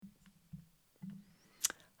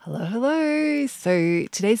Hello, hello. So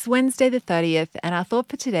today's Wednesday, the 30th, and our thought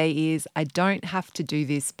for today is I don't have to do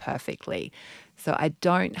this perfectly. So I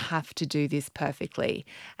don't have to do this perfectly.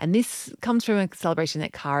 And this comes from a celebration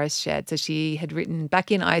that Kara shared. So she had written back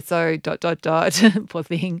in ISO dot dot dot, poor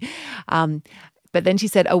thing. Um, but then she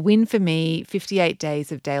said, a win for me, 58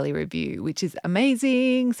 days of daily review, which is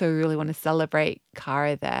amazing. So we really want to celebrate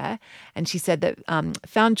Kara there. And she said that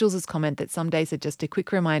found Jules's comment that some days are just a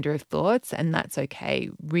quick reminder of thoughts, and that's okay.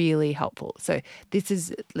 Really helpful. So this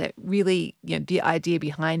is really, the idea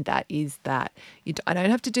behind that is that I don't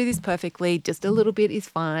have to do this perfectly. Just a little bit is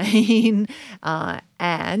fine,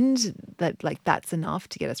 and that's enough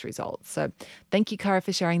to get us results. So thank you, Kara,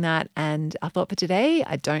 for sharing that. And I thought for today,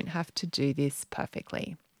 I don't have to do this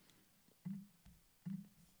perfectly.